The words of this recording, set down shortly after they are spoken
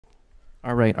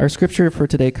All right, our scripture for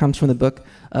today comes from the book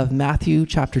of Matthew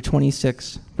chapter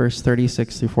 26, verse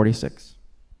 36 through 46.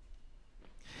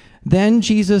 Then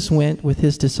Jesus went with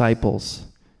his disciples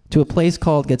to a place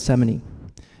called Gethsemane,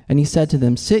 and he said to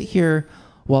them, "Sit here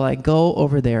while I go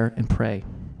over there and pray."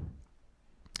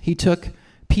 He took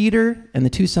Peter and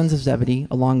the two sons of Zebedee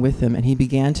along with him, and he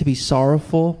began to be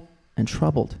sorrowful and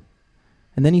troubled.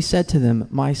 And then he said to them,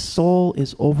 "My soul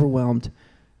is overwhelmed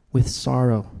with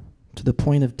sorrow to the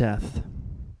point of death.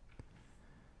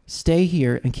 Stay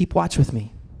here and keep watch with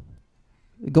me."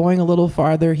 Going a little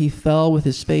farther, he fell with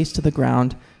his face to the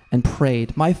ground and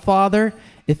prayed, "My Father,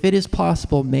 if it is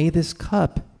possible, may this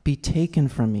cup be taken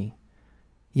from me.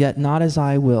 Yet not as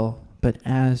I will, but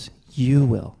as you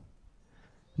will."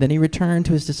 Then he returned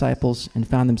to his disciples and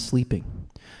found them sleeping.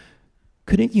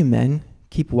 "Couldn't you men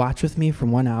keep watch with me for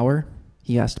 1 hour?"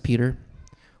 he asked Peter.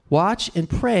 "Watch and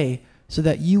pray so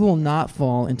that you will not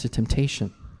fall into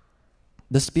temptation.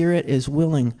 The spirit is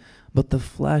willing, but the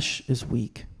flesh is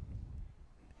weak."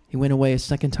 He went away a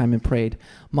second time and prayed,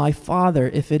 "My Father,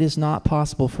 if it is not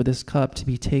possible for this cup to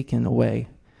be taken away,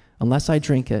 unless I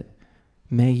drink it,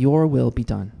 may your will be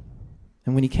done."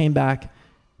 And when he came back,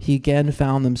 he again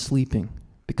found them sleeping,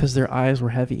 because their eyes were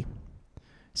heavy.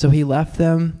 So he left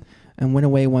them and went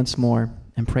away once more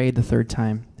and prayed the third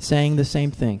time, saying the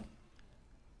same thing.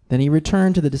 Then he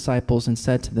returned to the disciples and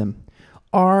said to them,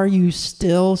 "Are you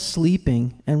still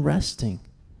sleeping and resting?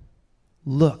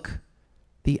 Look,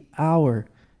 the hour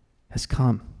has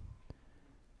come,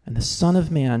 and the Son of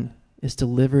Man is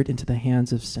delivered into the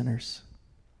hands of sinners.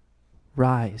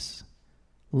 Rise,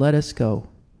 let us go.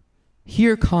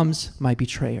 Here comes my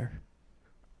betrayer."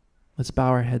 Let's bow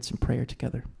our heads in prayer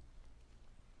together.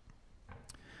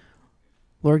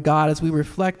 Lord God, as we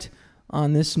reflect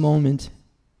on this moment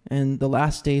and the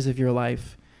last days of your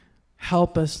life,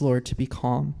 help us, Lord, to be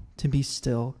calm, to be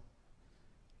still.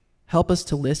 Help us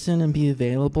to listen and be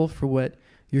available for what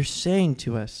you're saying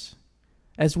to us.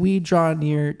 As we draw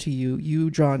near to you,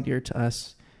 you draw near to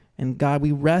us. And God,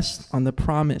 we rest on the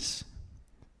promise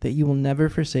that you will never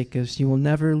forsake us, you will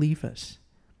never leave us.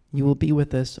 You will be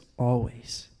with us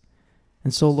always.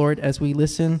 And so, Lord, as we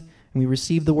listen and we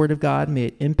receive the word of God, may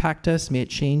it impact us, may it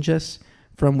change us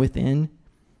from within.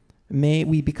 May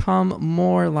we become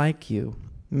more like you.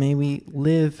 May we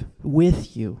live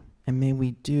with you, and may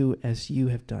we do as you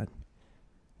have done.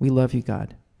 We love you,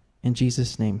 God. In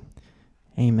Jesus' name,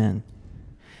 amen.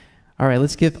 All right,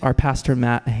 let's give our pastor,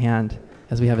 Matt, a hand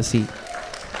as we have a seat.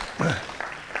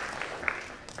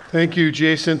 Thank you,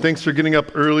 Jason. Thanks for getting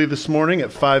up early this morning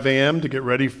at 5 a.m. to get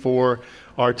ready for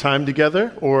our time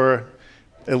together, or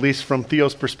at least from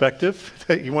Theo's perspective,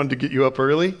 he wanted to get you up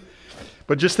early.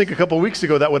 But just think a couple weeks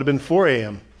ago, that would have been 4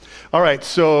 a.m. All right,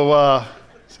 so...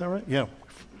 is that right? Yeah.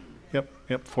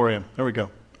 Yep, 4 a.m. There we go.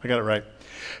 I got it right.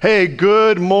 Hey,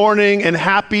 good morning and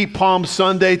happy Palm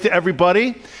Sunday to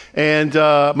everybody. And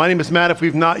my name is Matt, if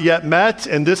we've not yet met,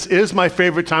 and this is my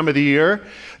favorite time of the year.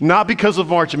 Not because of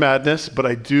March Madness, but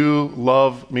I do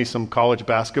love me some college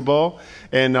basketball.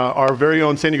 And our very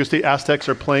own San Diego State Aztecs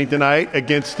are playing tonight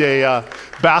against a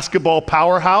basketball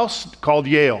powerhouse called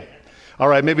Yale. All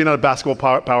right, maybe not a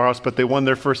basketball powerhouse, but they won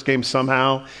their first game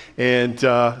somehow. And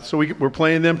so we're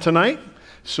playing them tonight.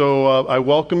 So I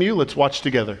welcome you. Let's watch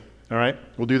together. All right,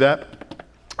 we'll do that.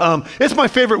 It's my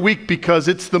favorite week because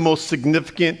it's the most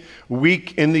significant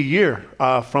week in the year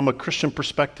from a Christian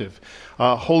perspective,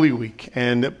 Holy Week.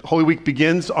 And Holy Week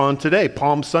begins on today,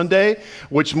 Palm Sunday,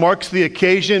 which marks the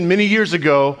occasion many years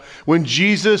ago when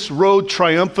Jesus rode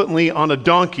triumphantly on a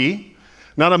donkey,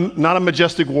 not a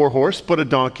majestic war horse, but a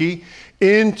donkey,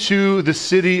 into the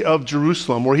city of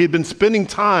Jerusalem, where he had been spending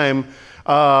time.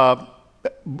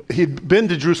 He'd been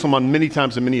to Jerusalem on many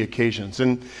times and many occasions.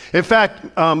 And in fact,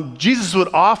 Jesus would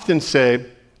often say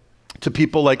to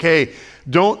people like, "Hey,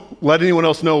 don't let anyone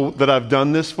else know that I've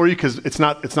done this for you, because it's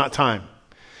not time."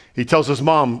 He tells his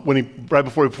mom right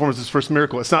before he performs his first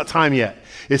miracle, "It's not time yet.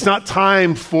 It's not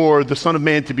time for the Son of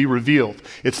Man to be revealed.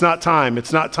 It's not time.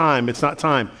 It's not time. It's not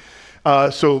time."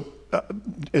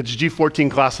 It's G14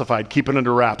 classified, keep it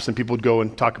under wraps, and people would go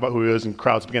and talk about who he is, and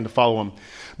crowds began to follow him.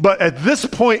 But at this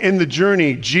point in the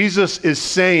journey, Jesus is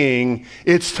saying,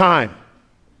 it's time.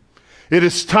 It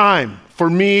is time for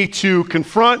me to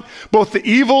confront both the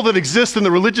evil that exists in the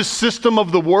religious system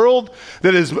of the world,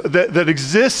 that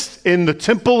exists in the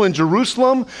temple in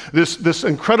Jerusalem, this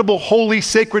incredible, holy,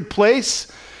 sacred place.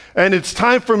 And it's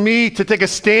time for me to take a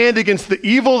stand against the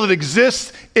evil that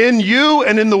exists in you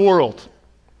and in the world.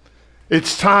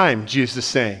 It's time, Jesus is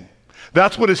saying.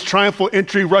 That's what his triumphal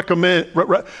entry represents.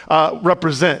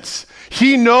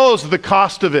 He knows the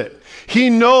cost of it. He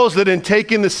knows that in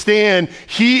taking the stand,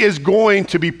 he is going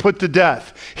to be put to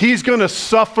death. He's going to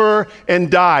suffer and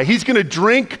die. He's going to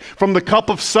drink from the cup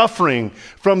of suffering,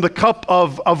 from the cup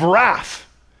of wrath.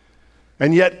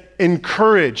 And yet, in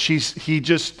courage, he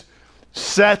just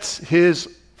sets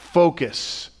his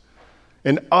focus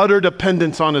in utter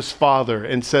dependence on his Father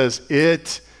and says,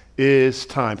 it is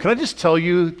time. Can I just tell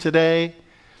you today,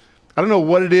 I don't know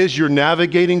what it is you're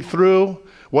navigating through,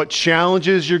 what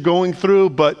challenges you're going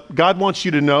through, but God wants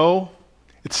you to know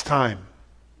it's time.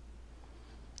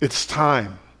 It's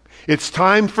time. It's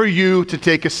time for you to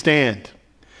take a stand.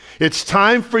 It's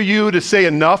time for you to say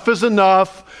enough is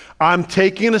enough. I'm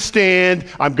taking a stand.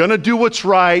 I'm going to do what's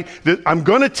right. I'm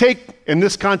going to take, in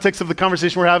this context of the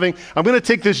conversation we're having, I'm going to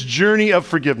take this journey of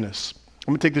forgiveness.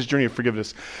 I'm going to take this journey of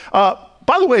forgiveness.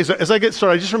 By the way, as I get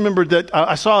started, I just remembered that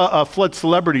I saw a Flood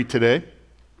Celebrity today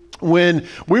when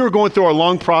we were going through our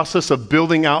long process of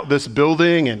building out this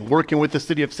building and working with the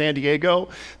city of San Diego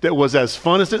that was as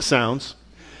fun as it sounds.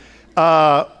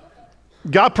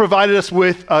 God provided us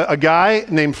with a guy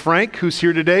named Frank, who's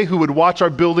here today, who would watch our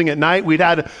building at night. We'd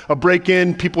had a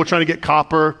break-in. People were trying to get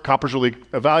copper. Copper's really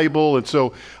valuable. And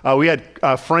so we had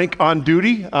Frank on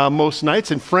duty most nights.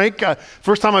 And Frank,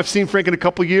 first time I've seen Frank in a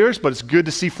couple years, but it's good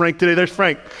to see Frank today. There's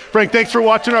Frank. Frank, thanks for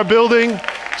watching our building.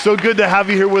 So good to have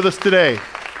you here with us today.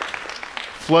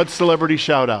 Flood Celebrity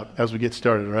shout out as we get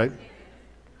started, right?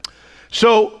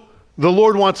 So the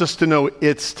Lord wants us to know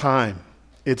it's time.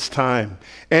 It's time.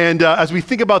 And as we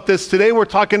think about this today, we're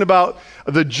talking about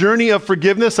the journey of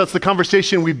forgiveness. That's the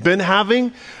conversation we've been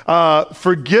having.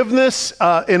 Forgiveness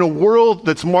in a world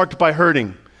that's marked by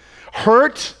hurting.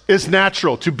 Hurt is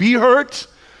natural. To be hurt,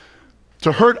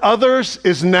 to hurt others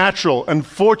is natural.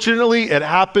 Unfortunately, it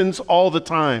happens all the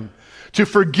time. To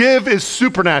forgive is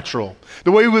supernatural.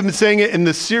 The way we've been saying it in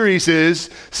this series is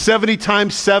 70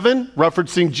 times 7,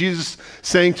 referencing Jesus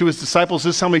saying to his disciples,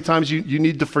 this is how many times you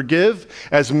need to forgive,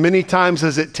 as many times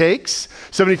as it takes.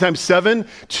 70 times 7.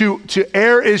 To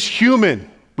err is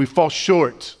human. We fall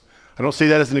short. I don't say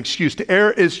that as an excuse. To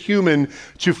err is human.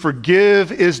 To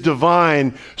forgive is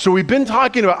divine. So we've been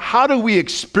talking about how do we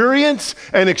experience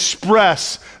and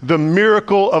express the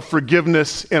miracle of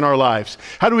forgiveness in our lives.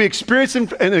 How do we experience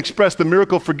and express the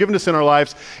miracle of forgiveness in our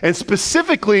lives? And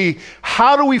specifically,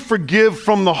 how do we forgive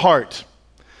from the heart?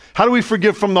 How do we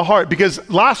forgive from the heart? Because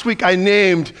last week I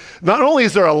named, not only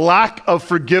is there a lack of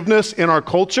forgiveness in our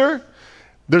culture,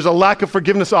 there's a lack of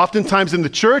forgiveness oftentimes in the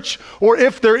church, or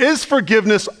if there is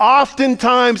forgiveness,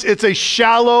 oftentimes it's a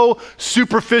shallow,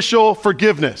 superficial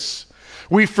forgiveness.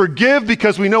 We forgive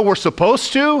because we know we're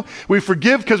supposed to. We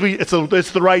forgive because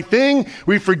it's the right thing.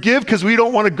 We forgive because we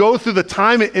don't want to go through the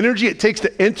time and energy it takes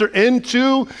to enter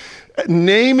into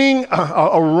naming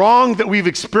a wrong that we've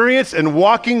experienced and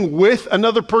walking with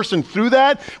another person through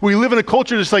that. We live in a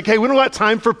culture that's like, hey, we don't have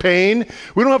time for pain.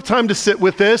 We don't have time to sit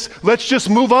with this. Let's just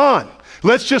move on.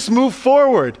 Let's just move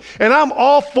forward. And I'm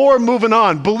all for moving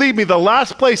on. Believe me, the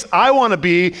last place I want to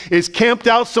be is camped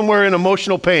out somewhere in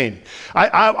emotional pain.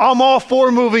 I'm all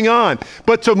for moving on.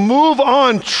 But to move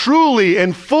on truly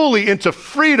and fully into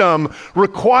freedom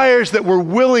requires that we're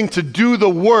willing to do the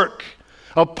work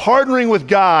of partnering with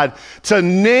God to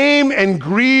name and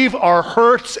grieve our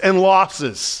hurts and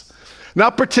losses.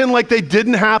 Not pretend like they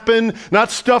didn't happen,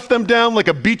 not stuff them down like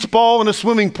a beach ball in a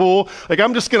swimming pool. Like,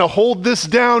 I'm just going to hold this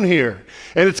down here,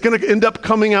 and it's going to end up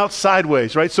coming out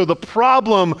sideways, right? So the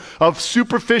problem of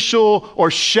superficial or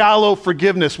shallow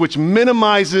forgiveness, which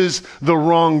minimizes the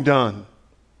wrong done.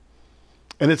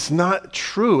 And it's not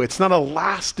true. It's not a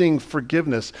lasting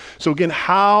forgiveness. So again,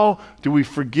 how do we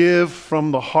forgive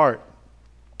from the heart?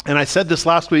 And I said this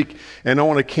last week, and I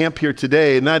want to camp here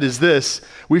today, and that is this.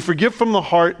 We forgive from the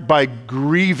heart by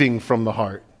grieving from the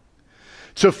heart.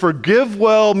 To forgive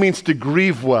well means to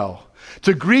grieve well.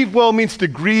 To grieve well means to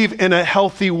grieve in a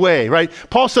healthy way, right?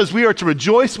 Paul says we are to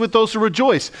rejoice with those who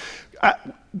rejoice.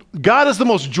 God is the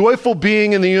most joyful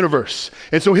being in the universe.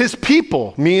 And so his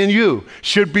people, me and you,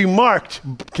 should be marked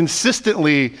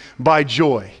consistently by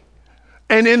joy.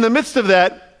 And in the midst of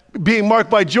that, being marked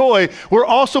by joy, we're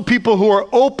also people who are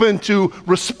open to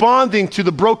responding to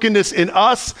the brokenness in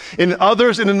us, in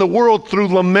others, and in the world through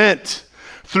lament,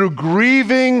 through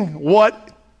grieving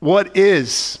what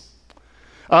is.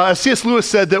 C.S. Lewis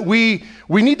said that we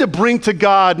need to bring to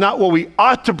God not what we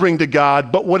ought to bring to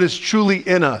God, but what is truly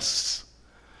in us.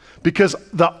 Because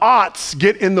the oughts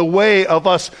get in the way of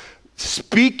us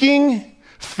speaking,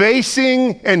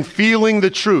 facing, and feeling the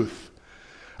truth.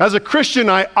 As a Christian,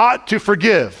 I ought to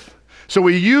forgive. So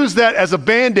we use that as a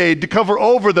Band-Aid to cover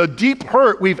over the deep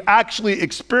hurt we've actually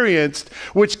experienced,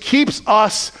 which keeps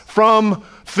us from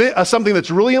something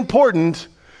that's really important,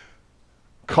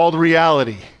 called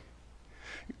reality.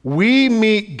 We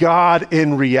meet God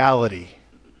in reality.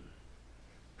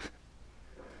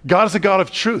 God is a God of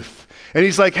truth. And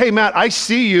he's like, hey, Matt, I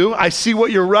see you. I see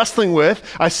what you're wrestling with.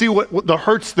 I see what the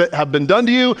hurts that have been done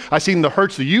to you. I see the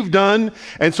hurts that you've done.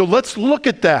 And so let's look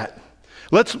at that.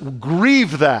 Let's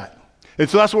grieve that. And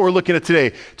so that's what we're looking at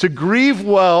today. To grieve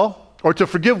well, or to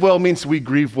forgive well, means we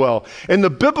grieve well. And the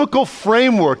biblical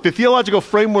framework, the theological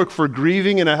framework for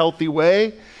grieving in a healthy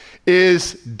way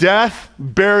is death,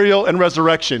 burial, and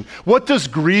resurrection. What does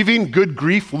grieving, good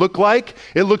grief, look like?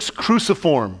 It looks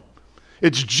cruciform.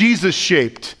 It's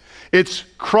Jesus-shaped. It's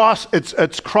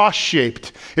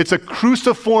cross-shaped. It's a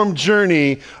cruciform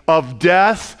journey of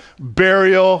death,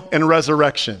 burial, and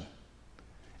resurrection.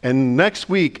 And next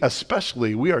week,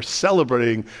 especially, we are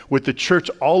celebrating with the church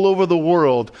all over the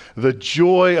world the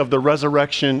joy of the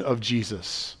resurrection of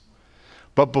Jesus.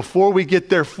 But before we get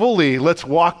there fully, let's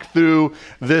walk through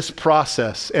this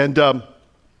process. And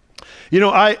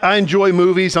I enjoy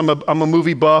movies. I'm a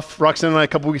movie buff. Roxanne and I a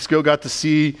couple weeks ago got to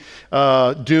see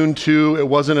Dune 2. It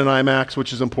wasn't in IMAX,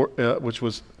 which is important.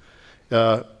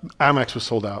 IMAX was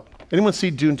sold out. Anyone see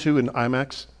Dune 2 in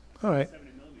IMAX? All right.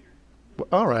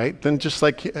 All right, then just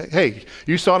like, hey,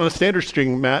 you saw it on a standard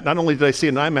screen, Matt. Not only did I see it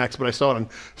in IMAX, but I saw it on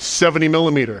 70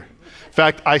 millimeter. In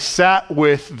fact, I sat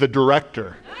with the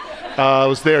director. I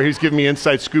was there. He was giving me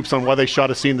inside scoops on why they shot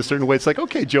a scene a certain way. It's like,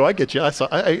 okay, Joe, I get you.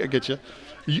 I get you.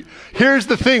 Here's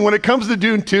the thing. When it comes to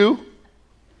Dune 2,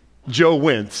 Joe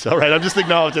wins. All right, I'm just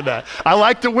acknowledging that. I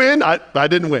like to win. I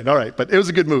didn't win. All right, but it was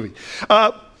a good movie.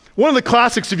 One of the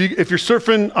classics, if you're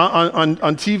surfing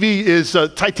on TV, is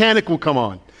Titanic will come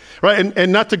on. Right,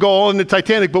 and not to go all into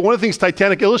Titanic, but one of the things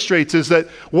Titanic illustrates is that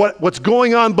what's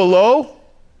going on below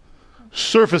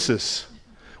surfaces.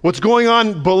 What's going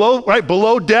on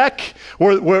below deck,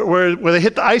 where they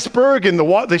hit the iceberg and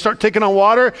they start taking on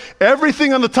water,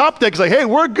 everything on the top deck is like, hey,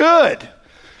 we're good.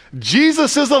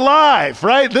 Jesus is alive,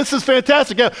 right? This is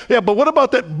fantastic. Yeah, but what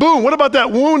about that boom? What about that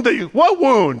wound what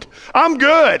wound? I'm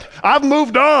good. I've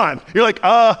moved on. You're like,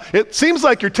 it seems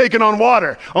like you're taking on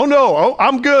water. Oh no,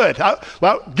 I'm good.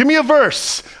 Give me a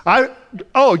verse. You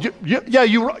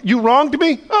wronged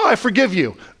me? Oh, I forgive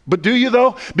you. But do you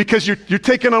though? Because you're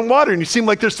taking on water and you seem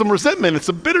like there's some resentment and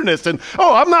some bitterness and,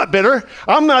 I'm not bitter.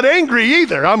 I'm not angry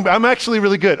either. I'm actually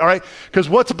really good, all right? Because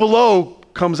what's below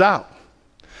comes out.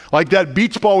 Like that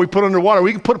beach ball we put underwater,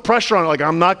 we can put pressure on it. Like,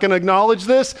 I'm not going to acknowledge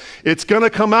this. It's going to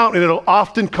come out, and it'll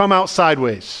often come out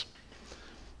sideways.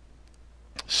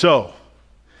 So,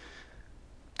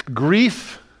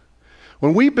 grief,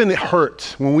 when we've been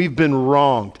hurt, when we've been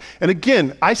wronged. And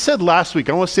again, I said last week,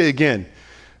 I want to say it again,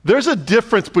 there's a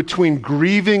difference between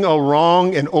grieving a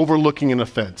wrong and overlooking an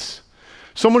offense.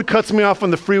 Someone cuts me off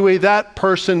on the freeway, that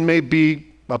person may be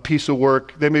a piece of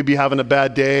work. They may be having a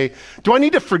bad day. Do I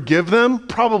need to forgive them?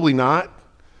 Probably not.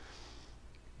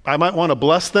 I might want to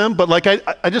bless them, but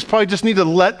I just probably just need to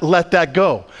let that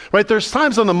go, right? There's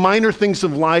times on the minor things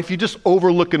of life, you just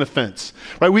overlook an offense,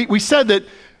 right? We said that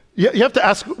you have to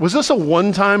ask, was this a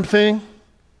one-time thing?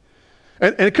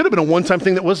 And it could have been a one-time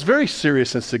thing that was very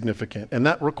serious and significant, and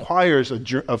that requires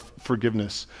a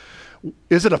forgiveness.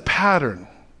 Is it a pattern?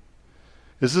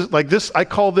 Is this like this? I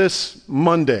call this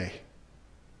Monday.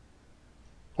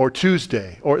 Or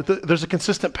Tuesday, or there's a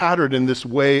consistent pattern in this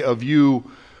way of you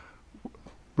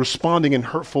responding in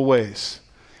hurtful ways.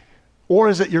 Or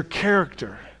is it your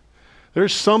character?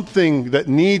 There's something that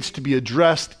needs to be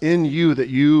addressed in you that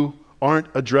you aren't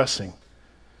addressing.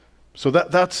 So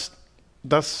that's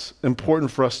important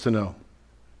for us to know.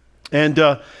 And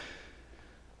so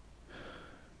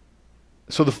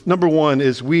the number one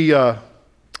is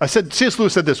C.S.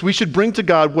 Lewis said this, we should bring to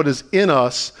God what is in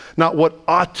us, not what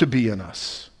ought to be in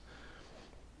us.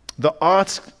 The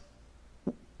oughts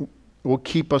will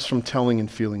keep us from telling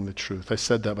and feeling the truth. I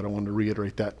said that, but I wanted to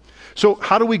reiterate that. So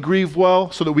how do we grieve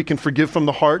well so that we can forgive from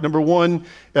the heart? Number one,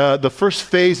 the first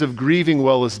phase of grieving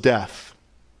well is death.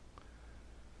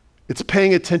 It's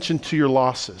paying attention to your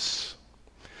losses,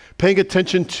 paying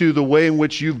attention to the way in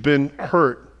which you've been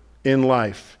hurt in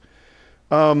life.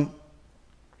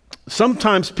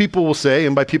 Sometimes people will say,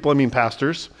 and by people I mean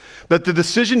pastors, that the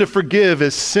decision to forgive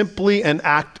is simply an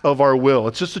act of our will.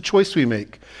 It's just a choice we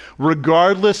make,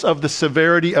 regardless of the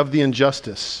severity of the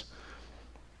injustice.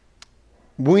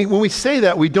 When we say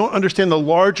that, we don't understand the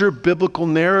larger biblical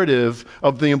narrative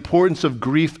of the importance of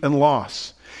grief and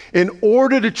loss. In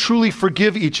order to truly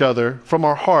forgive each other from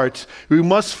our hearts, we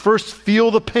must first feel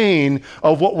the pain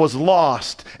of what was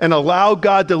lost and allow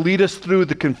God to lead us through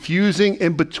the confusing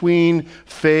in-between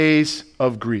phase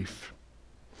of grief.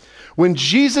 When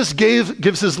Jesus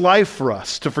gives his life for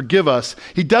us to forgive us,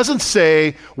 he doesn't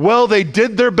say, well, they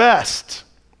did their best.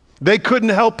 They couldn't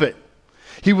help it.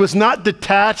 He was not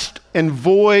detached and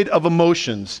void of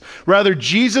emotions. Rather,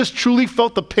 Jesus truly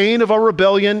felt the pain of our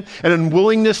rebellion and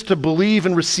unwillingness to believe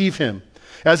and receive him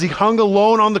as he hung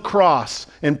alone on the cross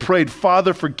and prayed,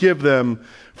 Father, forgive them,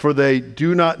 for they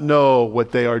do not know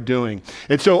what they are doing.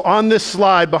 And so on this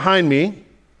slide behind me,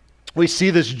 we see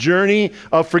this journey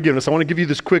of forgiveness. I want to give you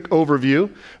this quick overview,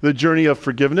 the journey of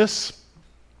forgiveness.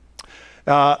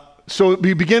 So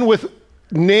we begin with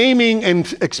naming and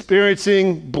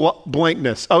experiencing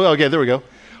blankness. Oh, okay, there we go.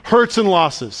 Hurts and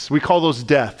losses. We call those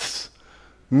deaths,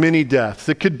 many deaths.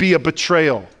 It could be a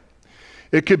betrayal.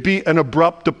 It could be an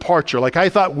abrupt departure. Like I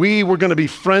thought we were going to be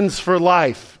friends for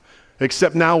life,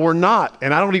 except now we're not.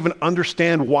 And I don't even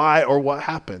understand why or what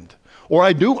happened. Or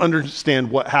I do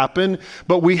understand what happened,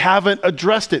 but we haven't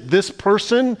addressed it. This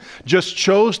person just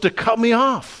chose to cut me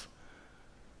off.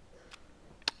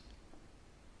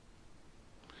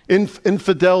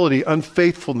 Infidelity,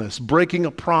 unfaithfulness, breaking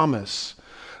a promise.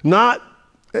 Not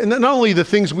only the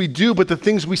things we do, but the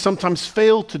things we sometimes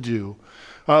fail to do.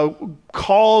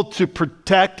 Called to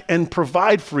protect and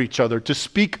provide for each other, to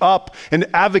speak up and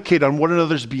advocate on one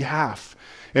another's behalf.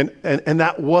 And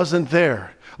that wasn't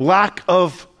there. Lack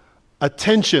of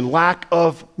attention, lack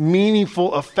of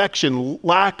meaningful affection,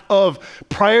 lack of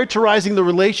prioritizing the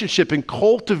relationship and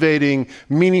cultivating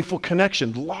meaningful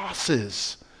connection.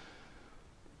 Losses.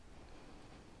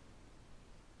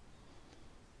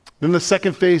 Then the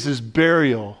second phase is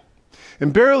burial.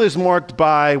 And burial is marked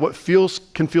by what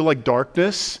can feel like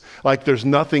darkness, like there's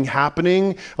nothing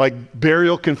happening, like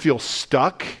burial can feel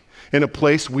stuck in a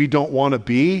place we don't want to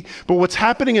be. But what's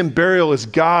happening in burial is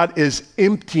God is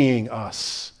emptying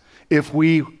us if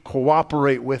we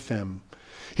cooperate with him.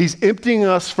 He's emptying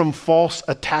us from false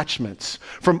attachments,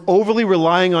 from overly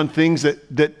relying on things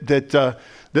that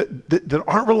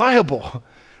aren't reliable,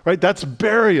 right? That's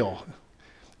burial.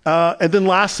 And then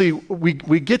lastly,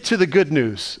 we get to the good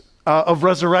news of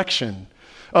resurrection,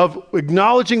 of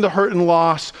acknowledging the hurt and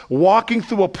loss, walking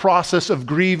through a process of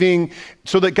grieving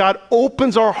so that God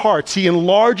opens our hearts. He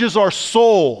enlarges our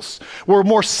souls. We're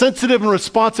more sensitive and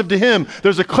responsive to him.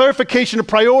 There's a clarification of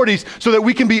priorities so that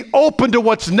we can be open to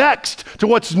what's next, to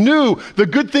what's new, the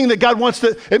good thing that God wants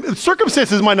to.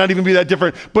 Circumstances might not even be that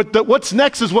different, but what's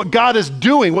next is what God is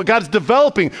doing, what God is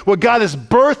developing, what God is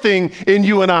birthing in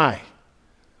you and I.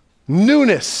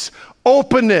 Newness,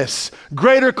 openness,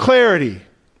 greater clarity,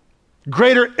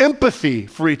 greater empathy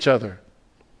for each other.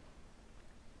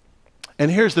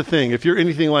 And here's the thing, if you're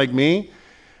anything like me,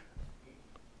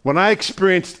 when I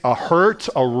experienced a hurt,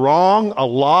 a wrong, a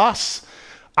loss,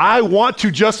 I want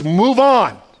to just move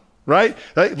on, right?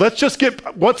 Let's just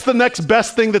get, what's the next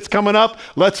best thing that's coming up?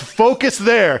 Let's focus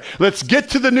there. Let's get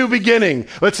to the new beginning.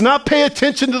 Let's not pay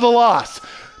attention to the loss.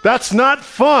 That's not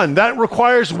fun. That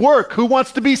requires work. Who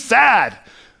wants to be sad?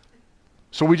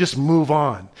 So we just move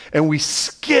on and we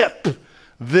skip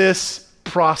this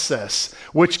process,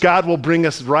 which God will bring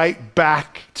us right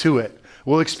back to it.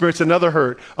 We'll experience another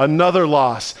hurt, another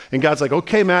loss. And God's like,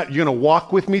 okay, Matt, you're going to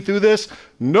walk with me through this?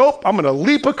 Nope, I'm going to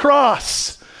leap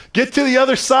across. Get to the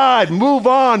other side, move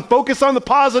on, focus on the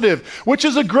positive, which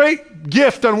is a great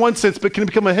gift on one sense, but can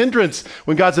become a hindrance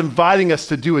when God's inviting us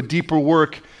to do a deeper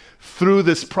work through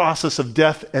this process of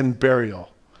death and burial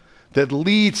that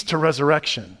leads to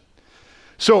resurrection.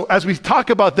 So as we talk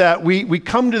about that, we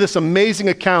come to this amazing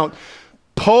account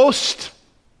post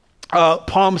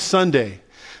Palm Sunday.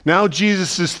 Now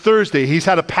Jesus is Thursday. He's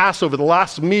had a Passover, the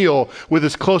last meal with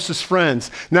his closest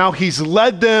friends. Now he's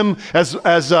led them, as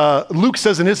Luke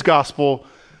says in his gospel,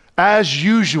 as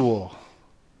usual.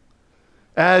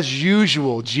 As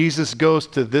usual, Jesus goes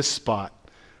to this spot.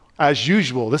 As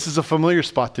usual, this is a familiar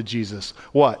spot to Jesus.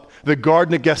 What? The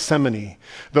Garden of Gethsemane,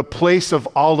 the place of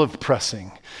olive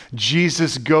pressing.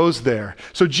 Jesus goes there.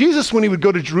 So Jesus, when he would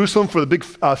go to Jerusalem for the big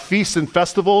feasts and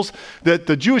festivals, that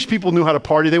the Jewish people knew how to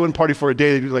party. They wouldn't party for a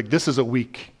day. They'd be like, this is a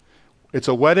week. It's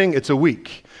a wedding, it's a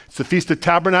week. It's the Feast of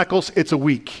Tabernacles, it's a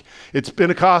week. It's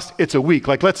Pentecost, it's a week.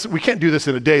 Like, we can't do this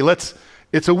in a day.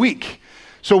 It's a week.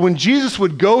 So when Jesus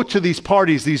would go to these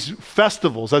parties, these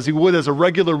festivals, as he would as a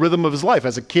regular rhythm of his life,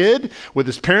 as a kid with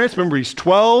his parents, remember he's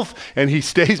 12 and he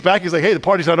stays back. He's like, hey, the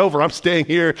party's not over. I'm staying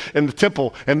here in the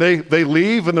temple. And they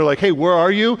leave and they're like, hey, where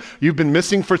are you? You've been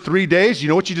missing for 3 days. You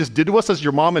know what you just did to us as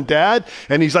your mom and dad?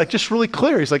 And he's like, just really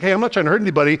clear. He's like, hey, I'm not trying to hurt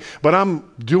anybody, but I'm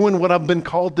doing what I've been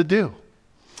called to do.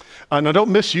 Now don't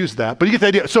misuse that, but you get the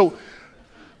idea. So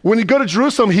when he'd go to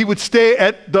Jerusalem, he would stay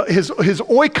at his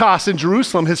oikos in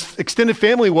Jerusalem. His extended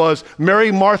family was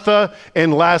Mary, Martha,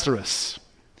 and Lazarus.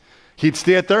 He'd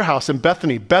stay at their house in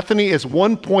Bethany. Bethany is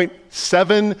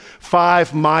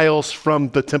 1.75 miles from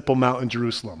the Temple Mount in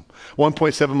Jerusalem,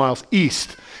 1.7 miles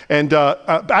east. And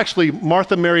actually,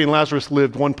 Martha, Mary, and Lazarus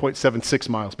lived 1.76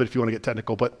 miles, but if you want to get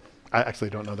technical, but I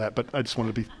actually don't know that, but I just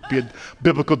want to be a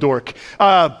biblical dork.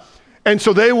 And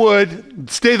so they would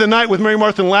stay the night with Mary,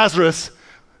 Martha, and Lazarus.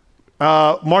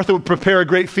 Martha would prepare a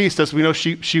great feast, as we know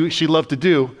she loved to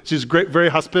do. She's great, very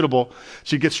hospitable.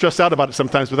 She'd get stressed out about it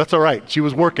sometimes, but that's all right. She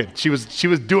was working. She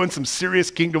was doing some serious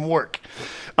kingdom work.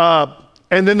 And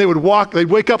then they'd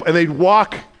wake up and they'd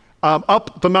walk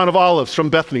up the Mount of Olives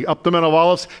from Bethany, up the Mount of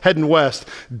Olives, heading west,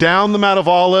 down the Mount of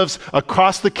Olives,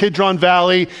 across the Kidron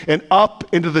Valley, and up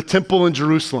into the temple in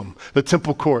Jerusalem, the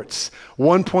temple courts,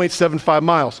 1.75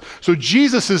 miles. So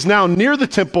Jesus is now near the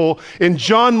temple in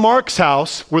John Mark's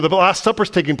house, where the Last Supper's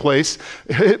taking place.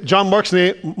 John Mark's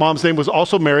mom's name was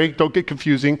also Mary. Don't get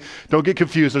confused.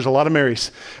 There's a lot of Marys.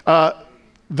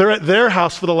 They're at their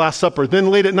house for the Last Supper. Then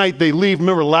late at night, they leave.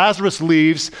 Remember, Lazarus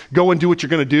leaves. Go and do what you're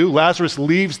going to do. Lazarus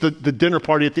leaves the dinner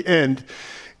party at the end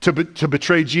to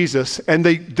betray Jesus. And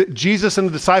Jesus and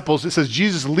the disciples, it says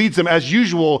Jesus leads them as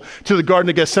usual to the Garden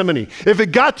of Gethsemane. If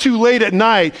it got too late at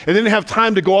night and they didn't have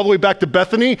time to go all the way back to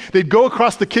Bethany, they'd go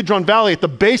across the Kidron Valley at the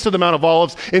base of the Mount of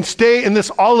Olives and stay in this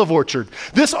olive orchard.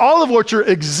 This olive orchard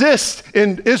exists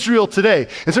in Israel today.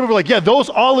 And some people are like, yeah,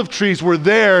 those olive trees were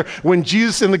there when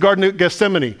Jesus in the Garden of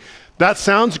Gethsemane. That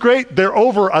sounds great. They're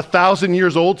over 1,000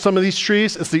 years old, some of these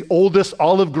trees. It's the oldest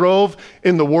olive grove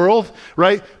in the world,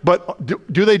 right? But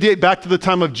do they date back to the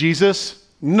time of Jesus?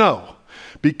 No.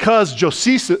 Because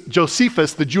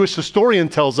Josephus, the Jewish historian,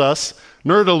 tells us,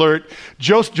 nerd alert,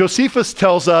 Josephus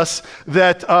tells us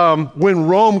that when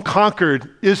Rome conquered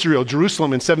Israel,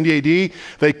 Jerusalem in 70 AD,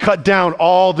 they cut down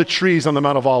all the trees on the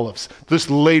Mount of Olives,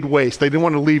 just laid waste. They didn't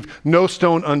want to leave no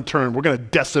stone unturned. We're going to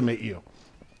decimate you.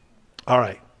 All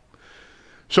right.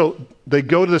 So they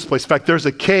go to this place. In fact, there's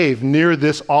a cave near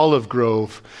this olive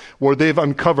grove where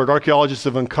archaeologists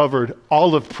have uncovered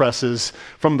olive presses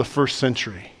from the first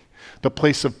century. The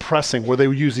place of pressing, where they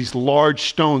would use these large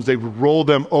stones. They would roll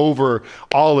them over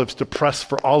olives to press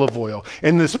for olive oil.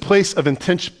 In this place of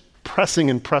intense pressing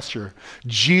and pressure,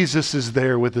 Jesus is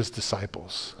there with his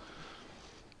disciples.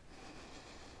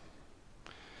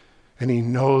 And he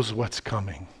knows what's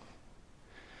coming.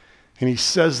 And he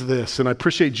says this, and I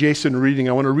appreciate Jason reading.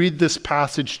 I want to read this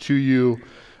passage to you,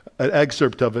 an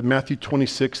excerpt of it, Matthew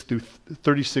 26 through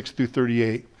 36 through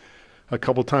 38, a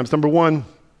couple times. Number one,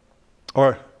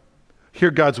 or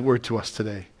hear God's word to us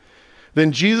today.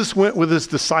 Then Jesus went with his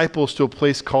disciples to a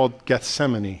place called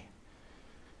Gethsemane.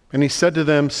 And he said to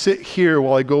them, sit here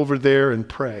while I go over there and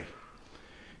pray.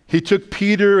 He took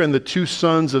Peter and the two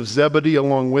sons of Zebedee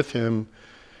along with him,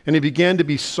 and he began to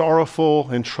be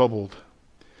sorrowful and troubled.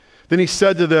 Then he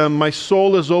said to them, my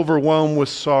soul is overwhelmed with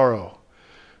sorrow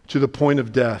to the point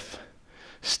of death.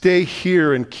 Stay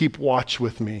here and keep watch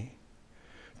with me.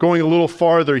 Going a little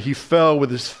farther, he fell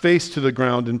with his face to the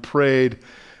ground and prayed,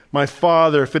 my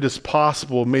Father, if it is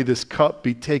possible, may this cup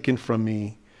be taken from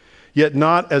me. Yet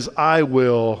not as I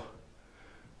will,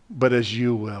 but as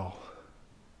you will.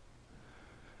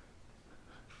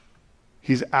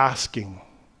 He's asking.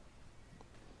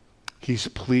 He's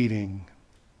pleading.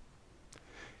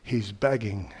 He's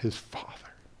begging his Father,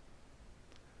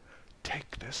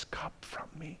 take this cup from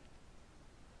me.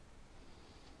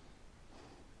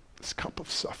 This cup of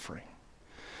suffering.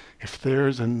 If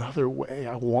there's another way,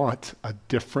 I want a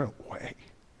different way.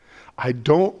 I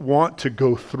don't want to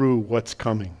go through what's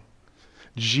coming.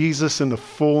 Jesus, in the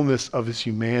fullness of his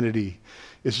humanity,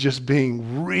 is just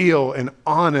being real and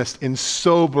honest and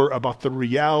sober about the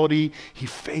reality he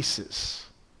faces.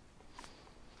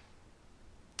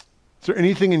 Is there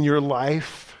anything in your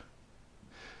life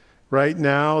right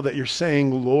now that you're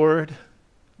saying, Lord,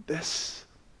 this,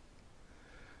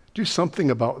 do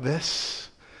something about this,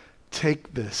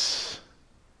 take this,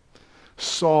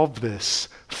 solve this,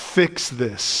 fix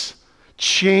this,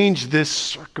 change this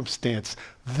circumstance,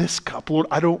 this cup, Lord,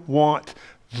 I don't want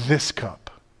this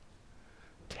cup.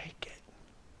 Take it,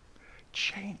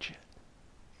 change it.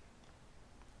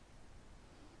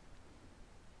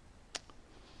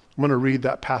 I'm going to read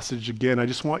that passage again. I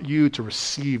just want you to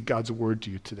receive God's word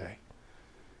to you today.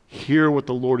 Hear what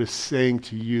the Lord is saying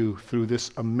to you through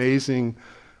this amazing,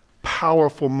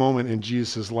 powerful moment in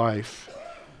Jesus' life.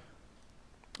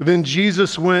 Then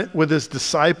Jesus went with his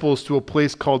disciples to a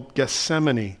place called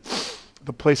Gethsemane,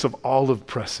 the place of olive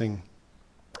pressing.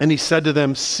 And he said to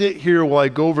them, sit here while I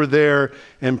go over there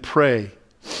and pray.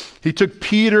 He took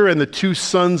Peter and the two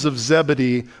sons of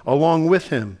Zebedee along with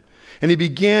him. And he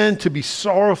began to be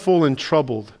sorrowful and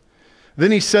troubled.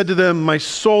 Then he said to them, my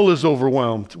soul is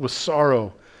overwhelmed with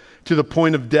sorrow to the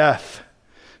point of death.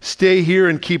 Stay here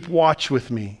and keep watch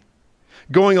with me.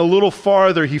 Going a little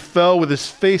farther, he fell with his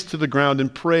face to the ground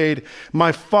and prayed,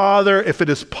 my Father, if it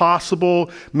is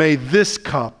possible, may this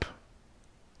cup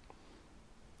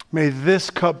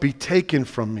be taken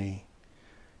from me.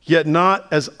 Yet not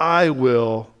as I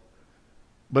will,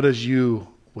 but as you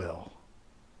will.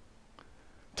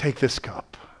 Take this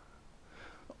cup.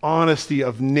 Honesty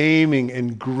of naming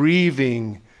and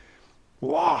grieving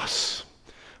loss,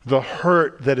 the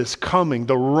hurt that is coming,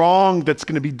 the wrong that's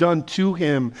going to be done to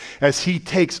him as he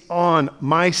takes on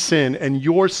my sin and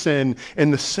your sin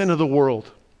and the sin of the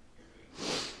world.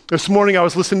 This morning I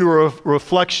was listening to a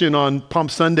reflection on Palm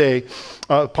Sunday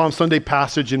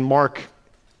passage in Mark.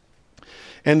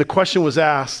 And the question was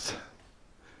asked,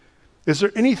 is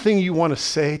there anything you want to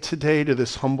say today to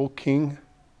this humble king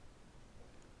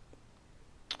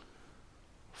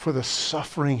for the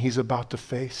suffering he's about to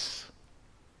face?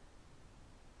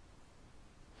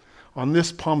 On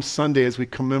this Palm Sunday, as we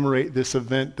commemorate this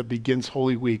event that begins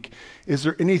Holy Week, is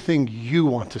there anything you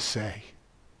want to say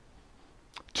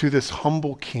to this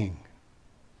humble king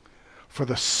for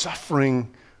the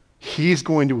suffering he's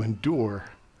going to endure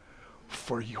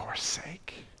for your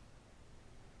sake?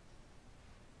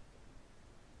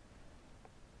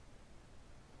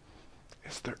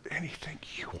 Is there anything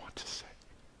you want to say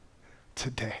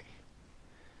today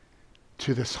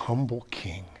to this humble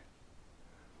king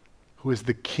who is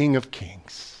the King of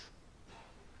Kings?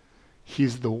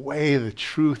 He's the way, the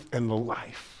truth, and the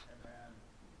life. Amen.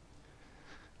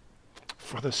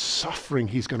 For the suffering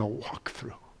he's going to walk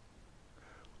through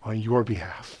on your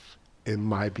behalf, in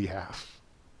my behalf.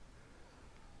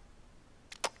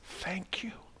 Thank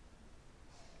you.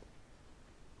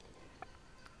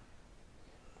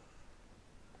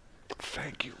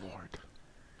 Thank you, Lord.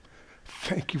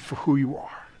 Thank you for who you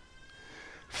are.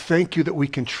 Thank you that we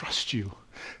can trust you.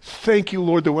 Thank you,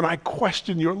 Lord, that when I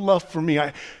question your love for me,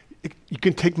 you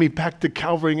can take me back to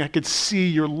Calvary and I could see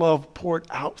your love poured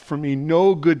out for me.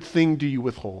 No good thing do you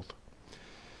withhold.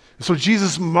 So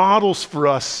Jesus models for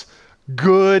us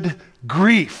good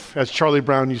grief, as Charlie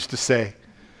Brown used to say.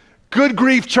 Good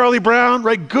grief, Charlie Brown,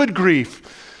 right? Good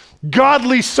grief.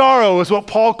 Godly sorrow is what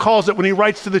Paul calls it when he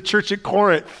writes to the church at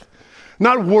Corinth.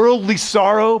 Not worldly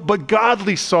sorrow, but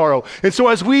godly sorrow. And so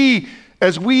as we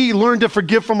learn to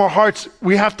forgive from our hearts,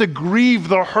 we have to grieve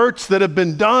the hurts that have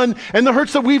been done and the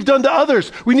hurts that we've done to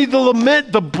others. We need to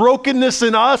lament the brokenness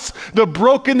in us, the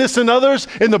brokenness in others,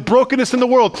 and the brokenness in the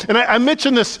world. And I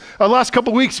mentioned this last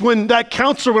couple of weeks when that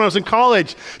counselor, when I was in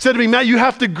college, said to me, Matt, you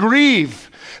have to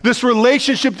grieve this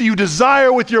relationship that you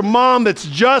desire with your mom that's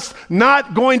just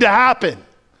not going to happen.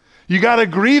 You got to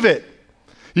grieve it.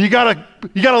 You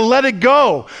gotta let it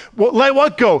go. Well, let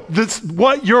what go? This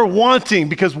what you're wanting,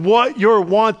 because what you're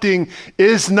wanting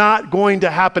is not going to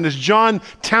happen. As John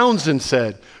Townsend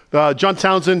said, John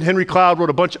Townsend, Henry Cloud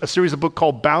wrote a series of books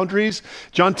called Boundaries.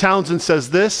 John Townsend says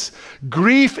this: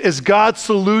 grief is God's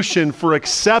solution for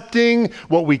accepting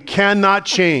what we cannot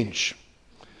change.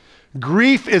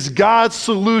 Grief is God's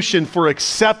solution for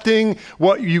accepting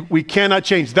what we cannot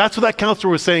change. That's what that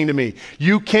counselor was saying to me.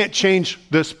 You can't change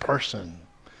this person.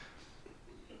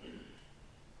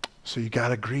 So you got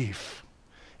to grieve.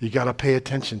 You got to pay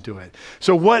attention to it.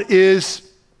 So in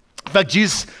fact,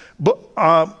 Jesus,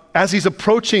 as he's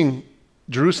approaching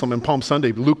Jerusalem in Palm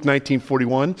Sunday, Luke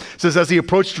 19:41 says, as he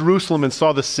approached Jerusalem and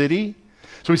saw the city,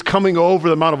 so he's coming over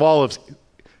the Mount of Olives,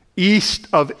 east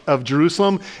of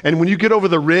Jerusalem. And when you get over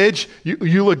the ridge,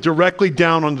 you look directly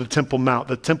down on the Temple Mount.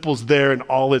 The temple's there in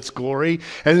all its glory.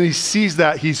 And he sees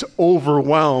that, he's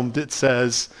overwhelmed, it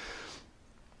says.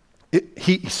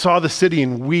 He saw the city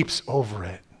and weeps over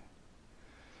it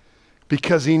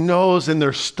because he knows in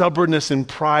their stubbornness and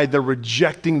pride, they're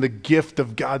rejecting the gift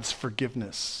of God's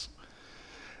forgiveness.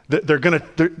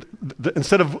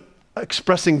 Instead of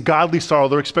expressing godly sorrow,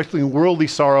 they're expecting worldly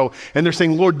sorrow. And they're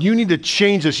saying, Lord, you need to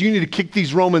change this. You need to kick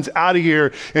these Romans out of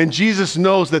here. And Jesus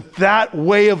knows that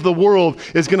way of the world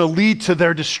is going to lead to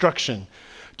their destruction.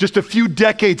 Just a few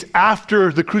decades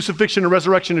after the crucifixion and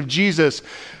resurrection of Jesus,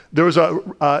 there was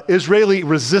a Israeli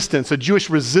resistance, a Jewish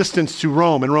resistance to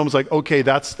Rome. And Rome's like, okay,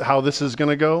 that's how this is going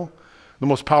to go. The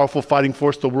most powerful fighting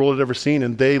force the world had ever seen.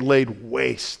 And they laid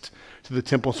waste to the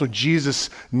temple. So Jesus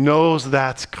knows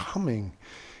that's coming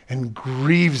and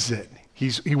grieves it.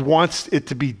 He wants it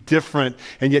to be different,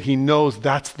 and yet he knows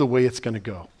that's the way it's going to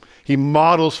go. He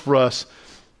models for us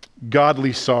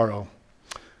godly sorrow.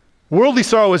 Worldly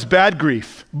sorrow is bad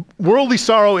grief. Worldly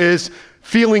sorrow is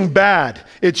feeling bad.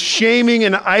 It's shaming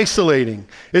and isolating.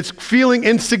 It's feeling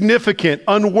insignificant,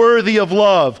 unworthy of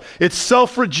love. It's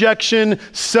self-rejection,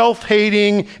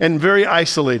 self-hating, and very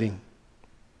isolating.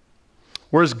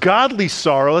 Whereas godly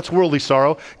sorrow, that's worldly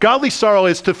sorrow. Godly sorrow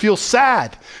is to feel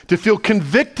sad, to feel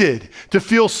convicted, to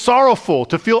feel sorrowful,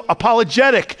 to feel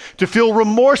apologetic, to feel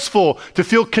remorseful, to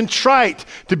feel contrite,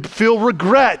 to feel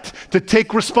regret, to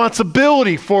take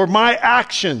responsibility for my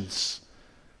actions,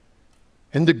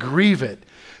 and to grieve it.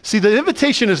 See, the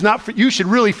invitation is not for, you should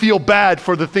really feel bad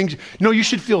for the things, no, you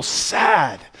should feel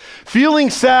sad. Feeling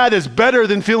sad is better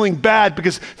than feeling bad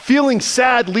because feeling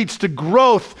sad leads to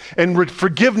growth and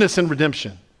forgiveness and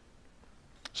redemption.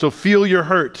 So feel your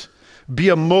hurt. Be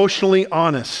emotionally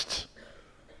honest.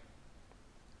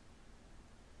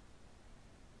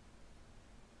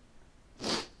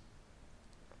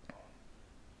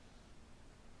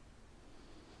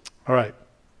 All right.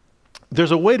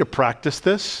 There's a way to practice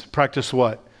this. Practice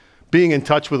what? Being in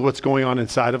touch with what's going on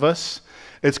inside of us.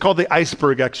 It's called the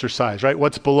iceberg exercise, right?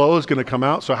 What's below is going to come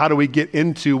out. So how do we get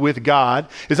into with God?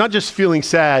 It's not just feeling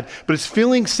sad, but it's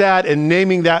feeling sad and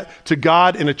naming that to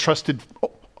God and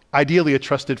ideally a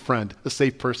trusted friend, a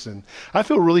safe person. I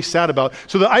feel really sad about.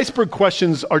 So the iceberg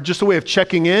questions are just a way of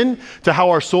checking in to how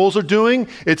our souls are doing.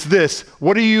 It's this: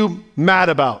 what are you mad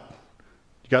about?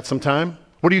 You got some time?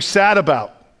 What are you sad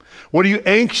about? What are you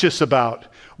anxious about?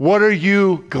 What are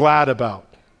you glad about?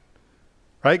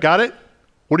 Right? Got it?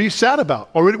 What are you sad about?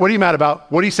 Or what are you mad about?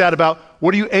 What are you sad about?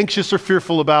 What are you anxious or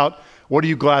fearful about? What are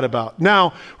you glad about?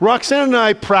 Now, Roxanne and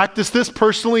I practice this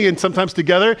personally and sometimes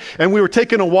together. And we were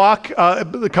taking a walk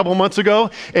a couple of months ago,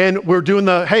 and we're doing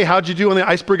hey, how'd you do on the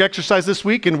iceberg exercise this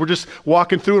week? And we're just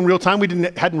walking through in real time. We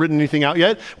hadn't written anything out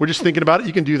yet. We're just thinking about it.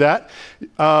 You can do that.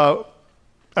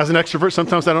 As an extrovert,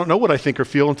 sometimes I don't know what I think or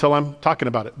feel until I'm talking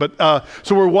about it. But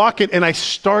so we're walking, and I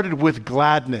started with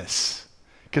gladness,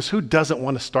 because who doesn't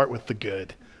want to start with the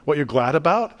good? What you're glad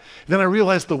about? Then I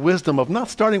realized the wisdom of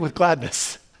not starting with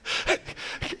gladness,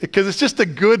 because it's just a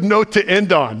good note to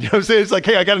end on. You know what I'm saying? It's like,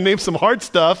 hey, I got to name some hard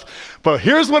stuff, but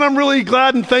here's what I'm really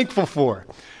glad and thankful for,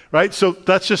 right? So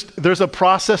that's just, there's a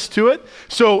process to it.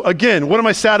 So again, what am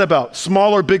I sad about?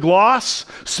 Small or big loss,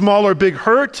 small or big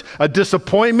hurt, a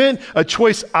disappointment, a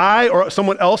choice I or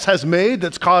someone else has made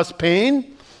that's caused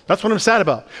pain. That's what I'm sad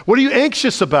about. What are you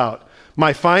anxious about?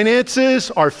 My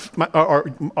finances,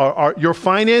 your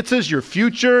finances, your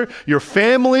future, your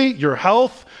family, your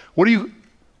health. What are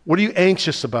you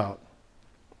anxious about?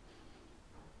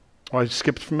 Oh, I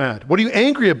skipped from mad. What are you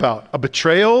angry about? A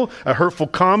betrayal, a hurtful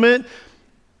comment,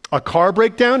 a car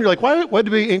breakdown? You're like, why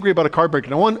do we be angry about a car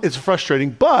breakdown? One, it's frustrating,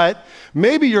 but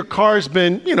maybe your car's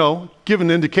been, given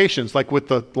indications, like with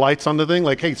the lights on the thing,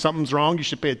 like, hey, something's wrong, you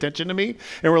should pay attention to me.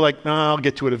 And we're like, nah, I'll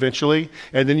get to it eventually.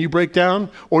 And then you break down,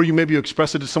 or you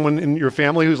express it to someone in your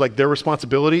family who's like, their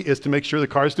responsibility is to make sure the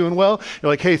car's doing well. You're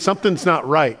like, hey, something's not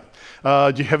right.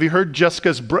 Have you heard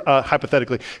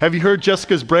hypothetically, have you heard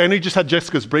Jessica's brake? I know you just had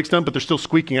Jessica's brakes done, but they're still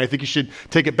squeaking. I think you should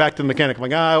take it back to the mechanic. I'm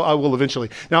like, I will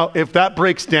eventually. Now, if that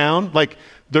breaks down, like,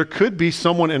 there could be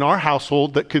someone in our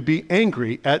household that could be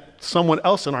angry at someone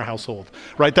else in our household,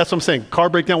 right? That's what I'm saying. Car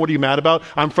breakdown, what are you mad about?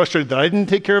 I'm frustrated that I didn't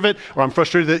take care of it, or I'm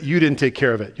frustrated that you didn't take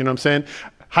care of it. You know what I'm saying?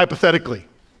 Hypothetically.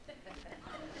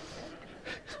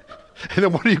 And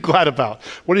then what are you glad about?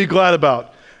 What are you glad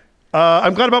about?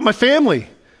 I'm glad about my family.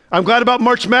 I'm glad about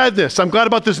March Madness. I'm glad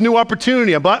about this new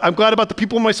opportunity. I'm glad about the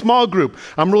people in my small group.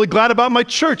 I'm really glad about my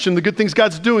church and the good things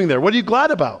God's doing there. What are you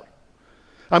glad about?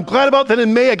 I'm glad about that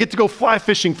in May I get to go fly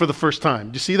fishing for the first time.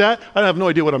 Do you see that? I have no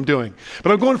idea what I'm doing.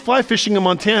 But I'm going fly fishing in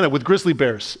Montana with grizzly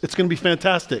bears. It's going to be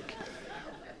fantastic.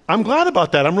 I'm glad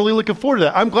about that. I'm really looking forward to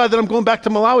that. I'm glad that I'm going back to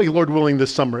Malawi, Lord willing,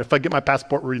 this summer if I get my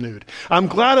passport renewed. I'm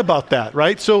glad about that,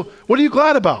 right? So what are you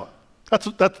glad about?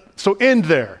 So end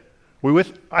there. We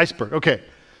with iceberg. Okay.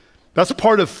 That's a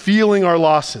part of feeling our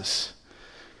losses.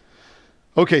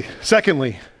 Okay,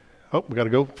 secondly, we got to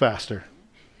go faster.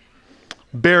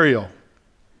 Burial.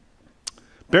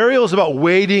 Burial is about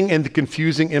waiting and the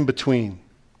confusing in between.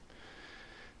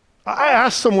 I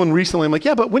asked someone recently, I'm like,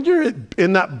 yeah, but when you're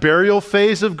in that burial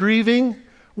phase of grieving,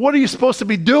 what are you supposed to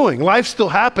be doing? Life's still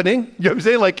happening. You know what I'm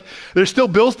saying? Like, there's still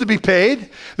bills to be paid.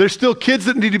 There's still kids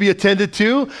that need to be attended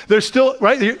to. There's still,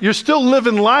 right? You're still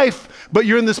living life, but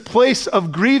you're in this place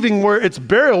of grieving where it's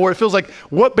burial, where it feels like,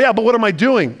 but what am I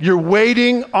doing? You're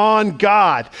waiting on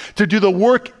God to do the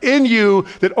work in you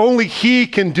that only He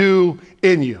can do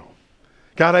in you.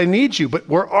 God, I need you, but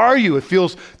where are you? It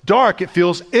feels dark. It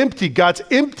feels empty. God's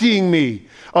emptying me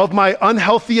of my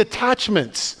unhealthy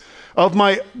attachments,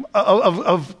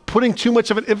 of putting too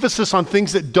much of an emphasis on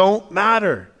things that don't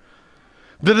matter.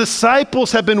 The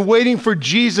disciples have been waiting for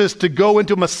Jesus to go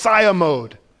into Messiah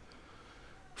mode.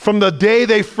 From the day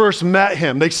they first met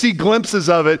him, they see glimpses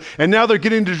of it, and now they're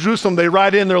getting to Jerusalem. They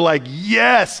ride in, they're like,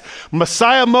 yes,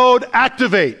 Messiah mode,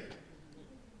 activate.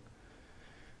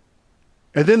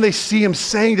 And then they see him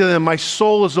saying to them, my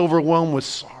soul is overwhelmed with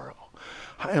sorrow.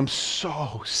 I am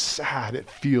so sad, it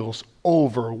feels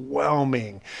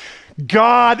overwhelming.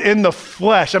 God in the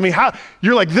flesh. I mean,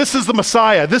 you're like, this is the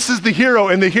Messiah, this is the hero,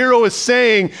 and the hero is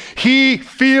saying he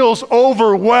feels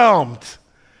overwhelmed.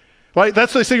 Right?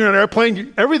 That's what they say you're on an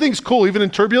airplane. Everything's cool, even in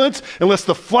turbulence, unless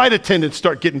the flight attendants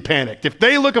start getting panicked. If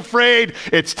they look afraid,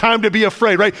 it's time to be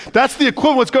afraid, right? That's the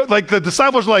equivalent. Like the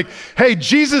disciples are like, hey,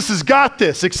 Jesus has got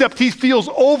this, except he feels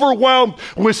overwhelmed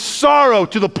with sorrow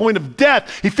to the point of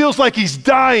death. He feels like he's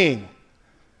dying.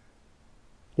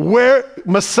 Where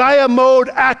Messiah mode,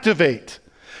 activate.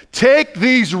 Take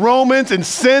these Romans and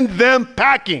send them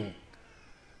packing.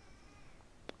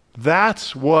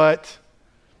 That's what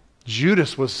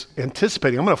Judas was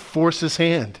anticipating. I'm going to force his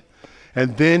hand.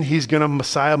 And then he's going to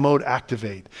Messiah mode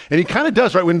activate. And he kind of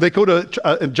does, right? When they go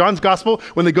to, in John's gospel,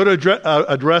 when they go to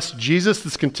address Jesus,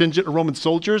 this contingent of Roman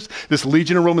soldiers, this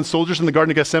legion of Roman soldiers in the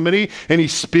Garden of Gethsemane, and he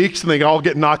speaks and they all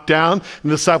get knocked down.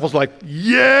 And the disciples are like,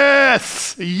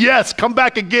 yes, yes, come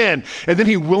back again. And then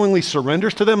he willingly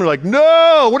surrenders to them. They're like,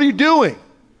 no, what are you doing?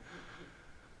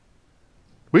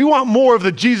 We want more of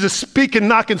the Jesus speaking,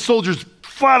 knocking soldiers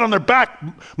flat on their back,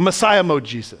 Messiah mode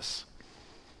Jesus.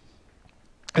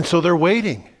 And so they're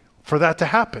waiting for that to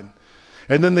happen.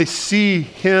 And then they see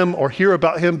him or hear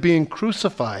about him being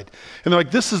crucified. And they're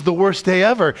like, this is the worst day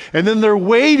ever. And then they're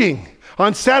waiting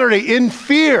on Saturday in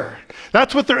fear.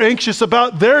 That's what they're anxious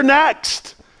about. They're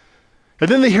next. And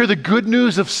then they hear the good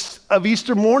news of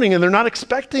Easter morning and they're not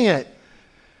expecting it.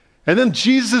 And then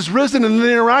Jesus is risen and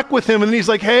they interact with him and he's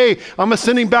like, hey, I'm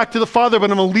ascending back to the Father, but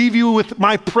I'm going to leave you with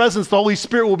my presence. The Holy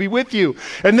Spirit will be with you.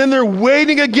 And then they're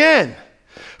waiting again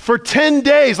for 10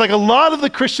 days. Like a lot of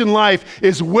the Christian life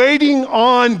is waiting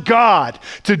on God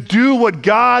to do what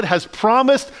God has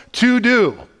promised to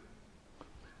do.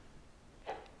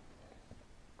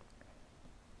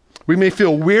 We may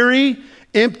feel weary,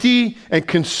 empty, and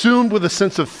consumed with a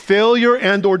sense of failure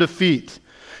and or defeat.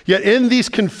 Yet in these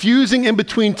confusing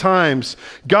in-between times,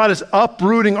 God is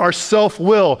uprooting our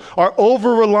self-will, our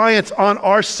over-reliance on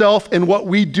ourself and what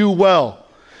we do well.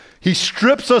 He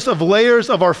strips us of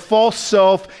layers of our false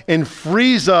self and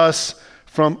frees us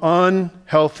from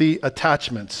unhealthy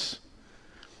attachments.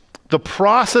 The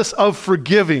process of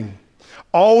forgiving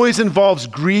always involves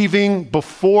grieving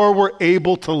before we're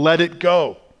able to let it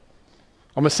go.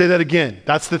 I'm going to say that again.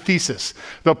 That's the thesis.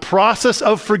 The process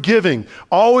of forgiving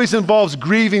always involves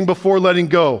grieving before letting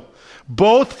go,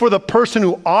 both for the person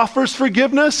who offers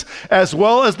forgiveness as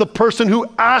well as the person who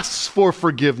asks for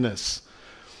forgiveness.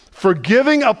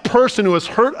 Forgiving a person who has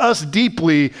hurt us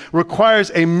deeply requires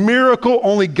a miracle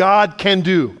only God can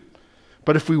do.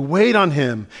 But if we wait on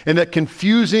him in that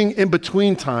confusing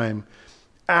in-between time,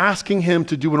 asking him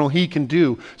to do what only he can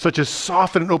do, such as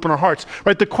soften and open our hearts,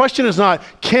 right? The question is not,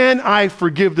 can I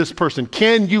forgive this person?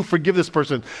 Can you forgive this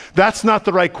person? That's not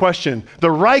the right question. The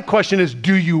right question is,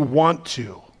 do you want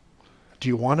to? Do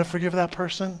you want to forgive that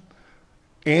person?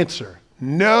 Answer,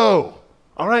 no.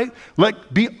 All right?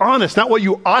 Be honest, not what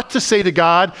you ought to say to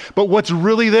God, but what's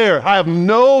really there. I have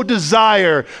no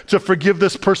desire to forgive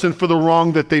this person for the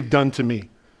wrong that they've done to me,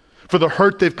 for the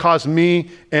hurt they've caused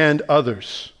me and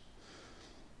others.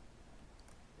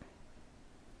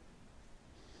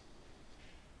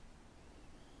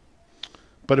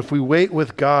 But if we wait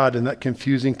with God in that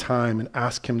confusing time and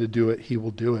ask him to do it, he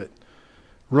will do it.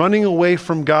 Running away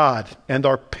from God and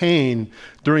our pain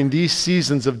during these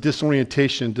seasons of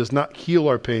disorientation does not heal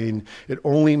our pain. It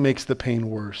only makes the pain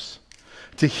worse.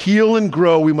 To heal and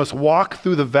grow, we must walk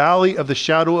through the valley of the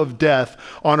shadow of death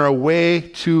on our way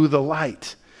to the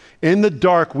light. In the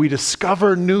dark, we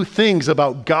discover new things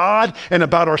about God and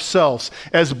about ourselves.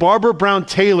 As Barbara Brown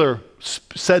Taylor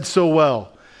said so well,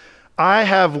 I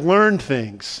have learned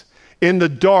things in the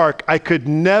dark I could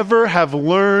never have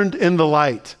learned in the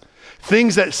light.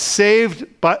 Things that saved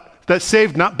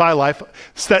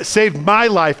my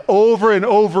life over and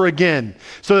over again,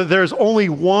 so that there's only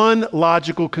one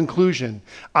logical conclusion.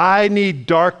 I need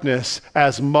darkness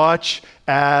as much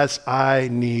as I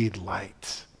need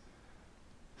light.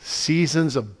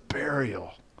 Seasons of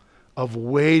burial, of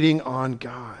waiting on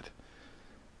God.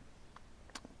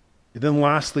 And then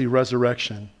lastly,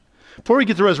 resurrection. Before we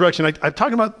get to resurrection, I'm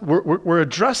talking about, we're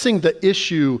addressing the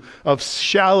issue of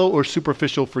shallow or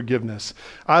superficial forgiveness.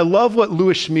 I love what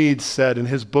Louis Schmid said in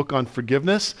his book on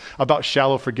forgiveness about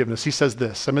shallow forgiveness. He says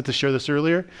this, I meant to share this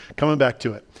earlier, coming back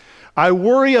to it. I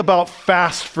worry about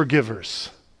fast forgivers.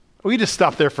 We just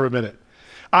stop there for a minute.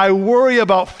 I worry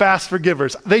about fast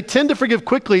forgivers. They tend to forgive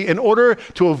quickly in order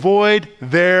to avoid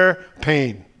their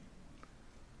pain.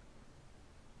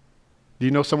 Do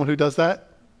you know someone who does that?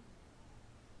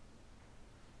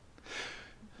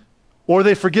 Or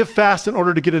they forgive fast in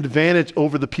order to get an advantage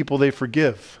over the people they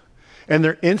forgive. And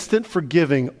their instant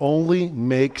forgiving only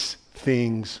makes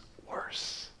things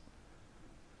worse.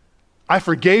 I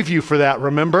forgave you for that,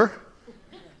 remember?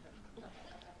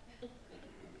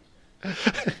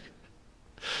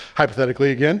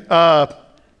 Hypothetically again.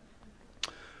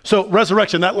 So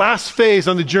resurrection, that last phase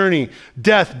on the journey,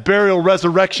 death, burial,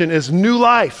 resurrection is new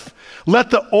life.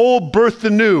 Let the old birth the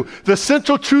new. The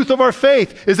central truth of our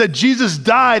faith is that Jesus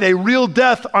died a real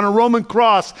death on a Roman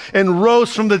cross and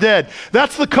rose from the dead.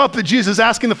 That's the cup that Jesus is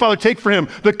asking the Father to take for him.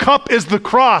 The cup is the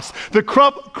cross. The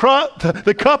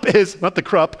cup is, not the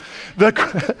cup, the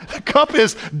cup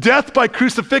is death by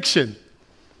crucifixion.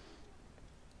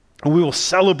 And we will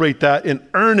celebrate that in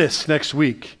earnest next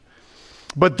week.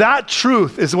 But that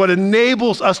truth is what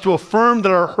enables us to affirm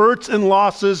that our hurts and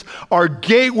losses are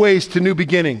gateways to new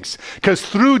beginnings. Because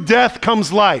through death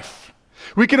comes life.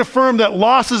 We can affirm that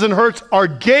losses and hurts are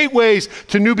gateways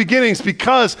to new beginnings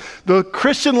because the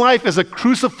Christian life is a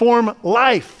cruciform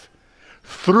life.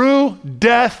 Through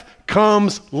death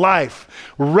comes life.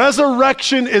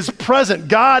 Resurrection is present.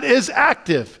 God is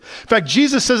active. In fact,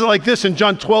 Jesus says it like this in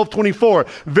John 12:24.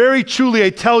 Very truly I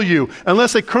tell you,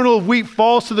 unless a kernel of wheat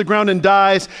falls to the ground and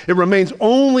dies, it remains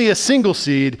only a single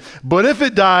seed. But if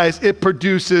it dies, it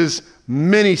produces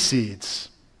many seeds.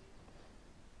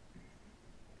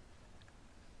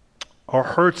 Our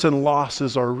hurts and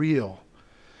losses are real,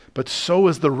 but so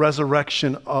is the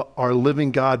resurrection our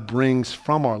living God brings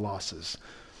from our losses.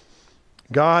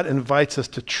 God invites us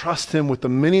to trust him with the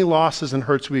many losses and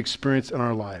hurts we experience in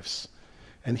our lives.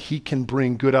 And he can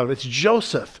bring good out of it. It's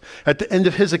Joseph at the end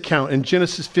of his account in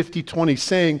Genesis 50:20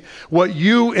 saying, what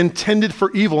you intended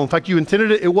for evil, in fact, you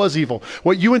intended it, it was evil.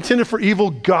 What you intended for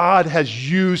evil, God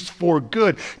has used for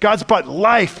good. God's brought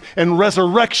life and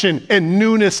resurrection and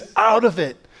newness out of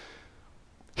it.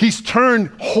 He's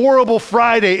turned horrible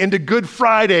Friday into Good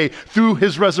Friday through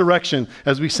his resurrection,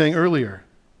 as we sang earlier.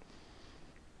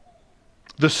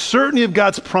 The certainty of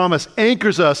God's promise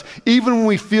anchors us even when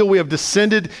we feel we have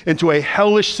descended into a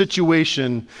hellish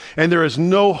situation and there is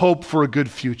no hope for a good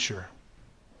future.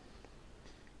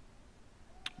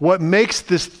 What makes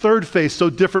this third phase so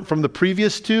different from the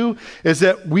previous two is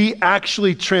that we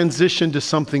actually transition to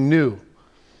something new.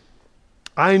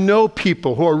 I know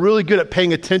people who are really good at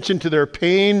paying attention to their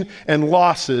pain and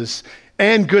losses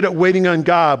and good at waiting on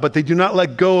God, but they do not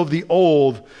let go of the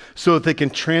old so that they can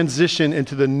transition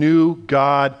into the new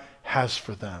God has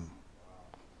for them.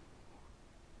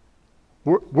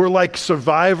 We're like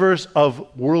survivors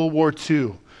of World War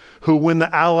II who, when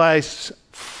the Allies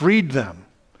freed them,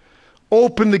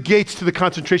 opened the gates to the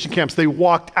concentration camps, they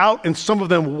walked out and some of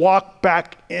them walked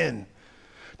back in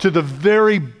to the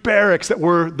very barracks that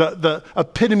were the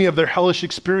epitome of their hellish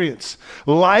experience.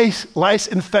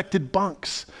 Lice-infected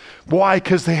bunks. Why?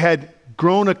 Because they had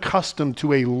grown accustomed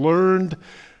to a learned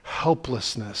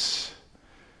helplessness.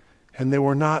 And they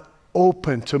were not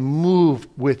open to move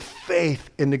with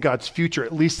faith into God's future,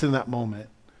 at least in that moment.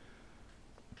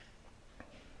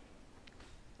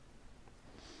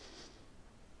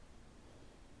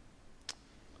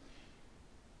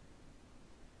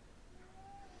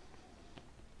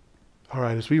 All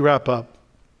right, as we wrap up,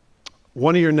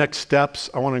 one of your next steps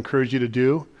I want to encourage you to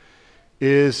do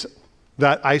is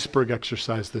that iceberg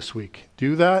exercise this week.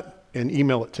 Do that and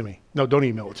email it to me. No, don't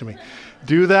email it to me.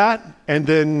 Do that and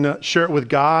then share it with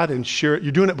God and share it.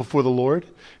 You're doing it before the Lord.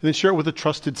 And then share it with a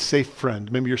trusted, safe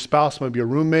friend. Maybe your spouse, maybe a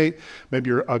roommate,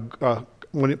 maybe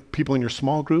people in your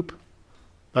small group.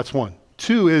 That's one.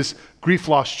 Two is grief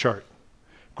loss chart.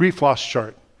 Grief loss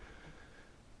chart.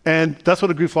 And that's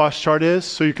what a grief loss chart is.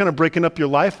 So you're kind of breaking up your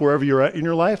life wherever you're at in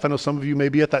your life. I know some of you may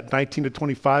be at that 19 to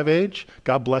 25 age.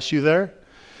 God bless you there.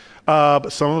 But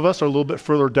some of us are a little bit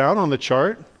further down on the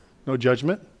chart. No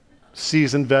judgment.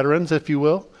 Seasoned veterans, if you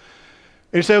will.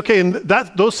 And you say, okay, in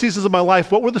those seasons of my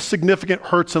life, what were the significant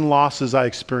hurts and losses I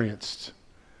experienced?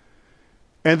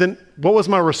 And then what was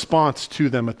my response to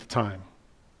them at the time?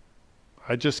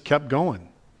 I just kept going.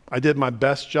 I did my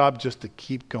best job just to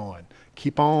keep going.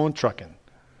 Keep on trucking.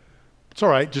 It's all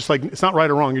right. Just like, it's not right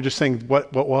or wrong. You're just saying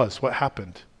what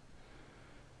happened.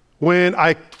 When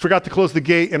I forgot to close the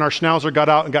gate and our schnauzer got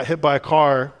out and got hit by a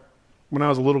car when I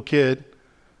was a little kid,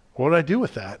 what did I do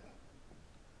with that?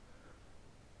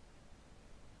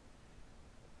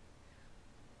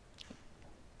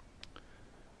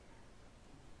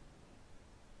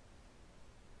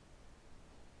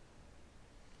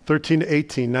 13 to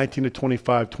 18, 19 to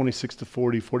 25, 26 to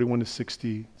 40, 41 to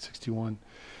 60, 61.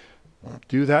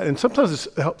 Do that. And sometimes it's,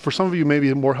 for some of you,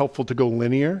 maybe more helpful to go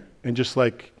linear and just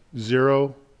like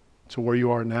 0 to where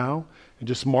you are now and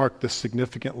just mark the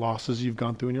significant losses you've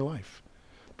gone through in your life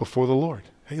before the Lord.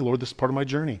 Hey, Lord, this is part of my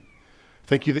journey.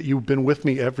 Thank you that you've been with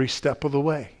me every step of the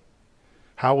way.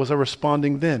 How was I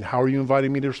responding then? How are you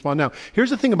inviting me to respond now?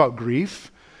 Here's the thing about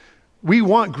grief. We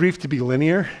want grief to be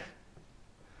linear.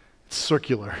 It's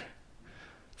circular.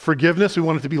 Forgiveness, we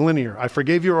want it to be linear. I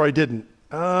forgave you or I didn't.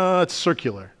 It's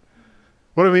circular.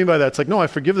 What do I mean by that? It's like, no, I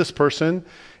forgive this person,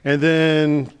 and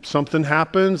then something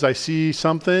happens, I see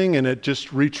something, and it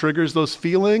just re-triggers those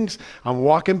feelings. I'm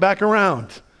walking back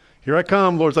around. Here I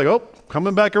come. Lord's like, oh,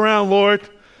 coming back around, Lord.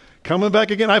 Coming back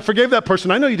again. I forgave that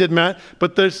person. I know you did, Matt,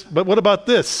 but what about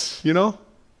this, you know?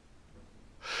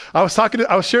 I was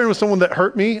sharing with someone that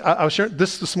hurt me. I was sharing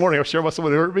this morning. I was sharing about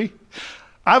someone that hurt me.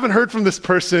 I haven't heard from this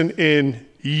person in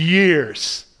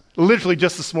years. Literally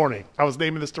just this morning. I was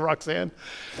naming this to Roxanne,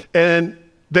 and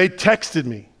they texted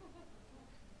me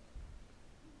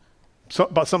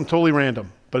about something totally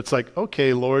random. But it's like,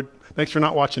 okay, Lord, thanks for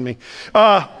not watching me.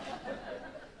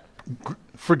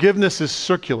 Forgiveness is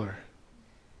circular.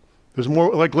 There's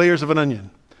more like layers of an onion.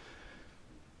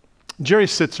 Jerry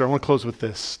Sitzer, I want to close with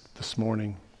this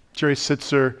morning. Jerry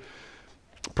Sitzer,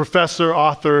 professor,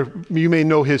 author, you may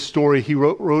know his story. He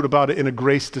wrote about it in A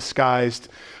Grace Disguised,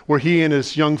 where he and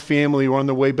his young family were on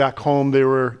their way back home. They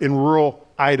were in rural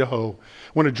Idaho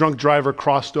when a drunk driver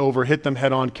crossed over, hit them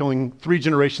head on, killing 3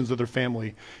 generations of their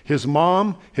family. His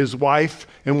mom, his wife,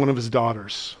 and one of his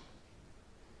daughters.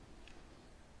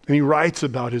 And he writes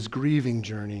about his grieving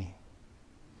journey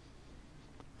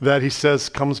that he says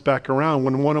comes back around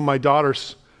when 3 of my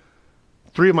daughters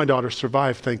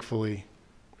survived, thankfully.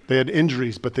 They had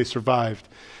injuries, but they survived.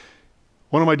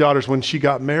 One of my daughters, when she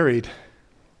got married,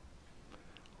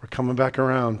 we're coming back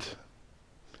around.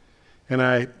 And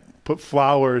I put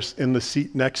flowers in the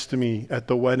seat next to me at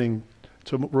the wedding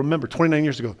to remember, 29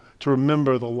 years ago, to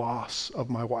remember the loss of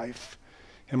my wife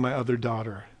and my other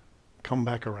daughter. Come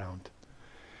back around.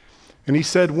 And he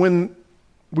said when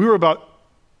we were about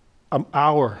an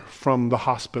hour from the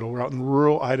hospital, we're out in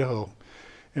rural Idaho,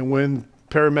 and when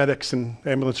paramedics and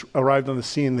ambulance arrived on the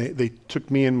scene, they took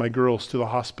me and my girls to the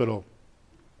hospital.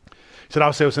 He said,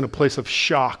 obviously I was in a place of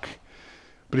shock,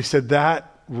 but he said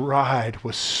that ride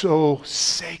was so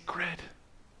sacred.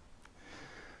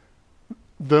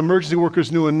 The emergency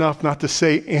workers knew enough not to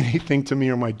say anything to me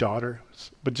or my daughter,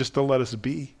 but just to let us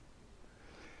be.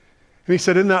 And he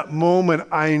said, in that moment,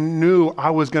 I knew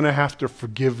I was going to have to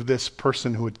forgive this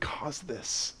person who had caused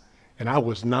this, and I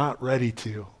was not ready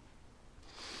to.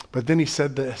 But then he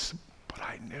said this, but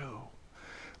I knew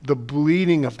the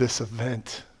bleeding of this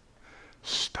event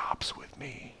stops with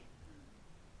me.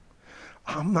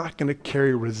 I'm not going to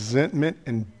carry resentment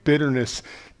and bitterness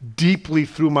deeply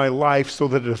through my life so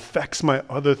that it affects my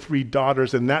other 3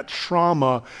 daughters. And that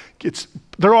trauma,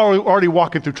 they're already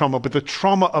walking through trauma, but the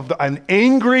trauma of an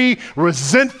angry,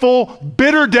 resentful,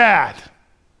 bitter dad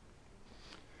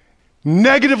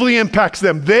negatively impacts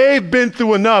them. They've been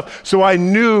through enough, so I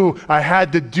knew I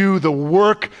had to do the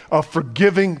work of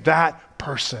forgiving that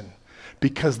person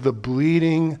because the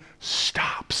bleeding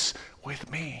stops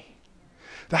with me.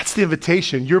 That's the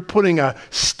invitation. You're putting a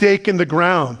stake in the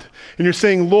ground and you're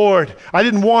saying, Lord, I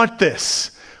didn't want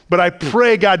this, but I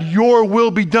pray, God, your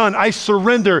will be done. I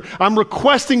surrender. I'm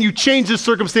requesting you change this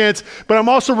circumstance, but I'm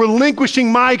also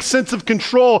relinquishing my sense of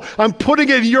control. I'm putting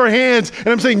it in your hands and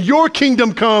I'm saying, your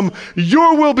kingdom come,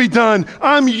 your will be done.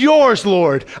 I'm yours,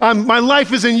 Lord. My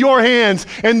life is in your hands,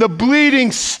 and the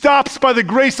bleeding stops by the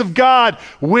grace of God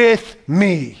with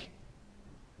me.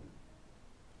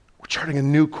 We're charting a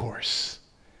new course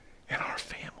in our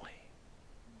family.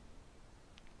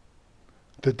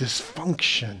 The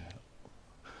dysfunction,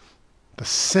 the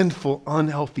sinful,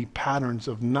 unhealthy patterns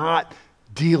of not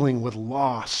dealing with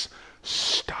loss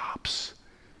stops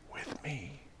with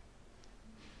me.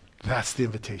 That's the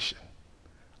invitation.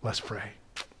 Let's pray.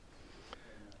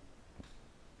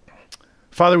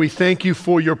 Father, we thank you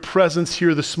for your presence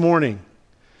here this morning.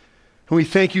 And we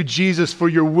thank you, Jesus, for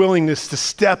your willingness to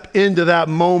step into that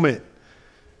moment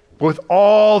with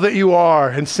all that you are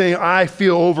and saying, I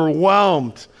feel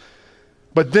overwhelmed.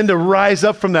 But then to rise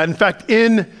up from that. In fact,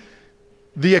 in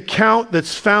the account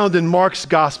that's found in Mark's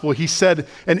gospel, he said,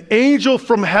 an angel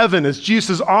from heaven, as Jesus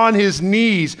is on his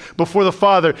knees before the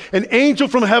Father, an angel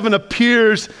from heaven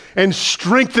appears and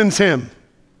strengthens him.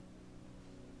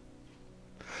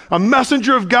 A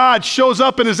messenger of God shows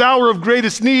up in his hour of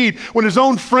greatest need when his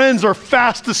own friends are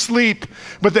fast asleep.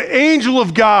 But the angel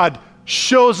of God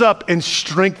shows up and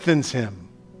strengthens him.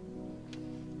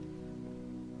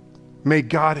 May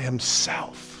God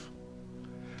himself,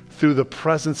 through the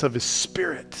presence of his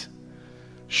Spirit,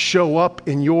 show up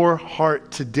in your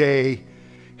heart today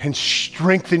and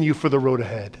strengthen you for the road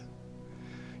ahead.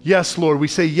 Yes, Lord, we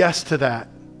say yes to that,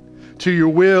 to your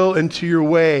will and to your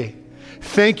way.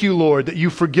 Thank you, Lord, that you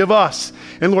forgive us.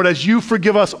 And Lord, as you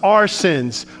forgive us our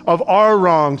sins, of our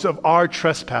wrongs, of our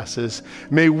trespasses,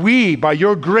 may we, by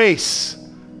your grace,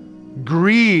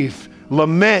 grieve,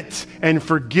 lament, and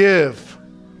forgive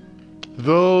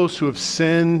those who have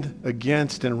sinned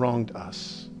against and wronged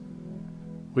us.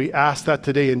 We ask that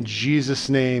today in Jesus'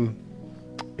 name.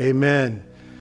 Amen.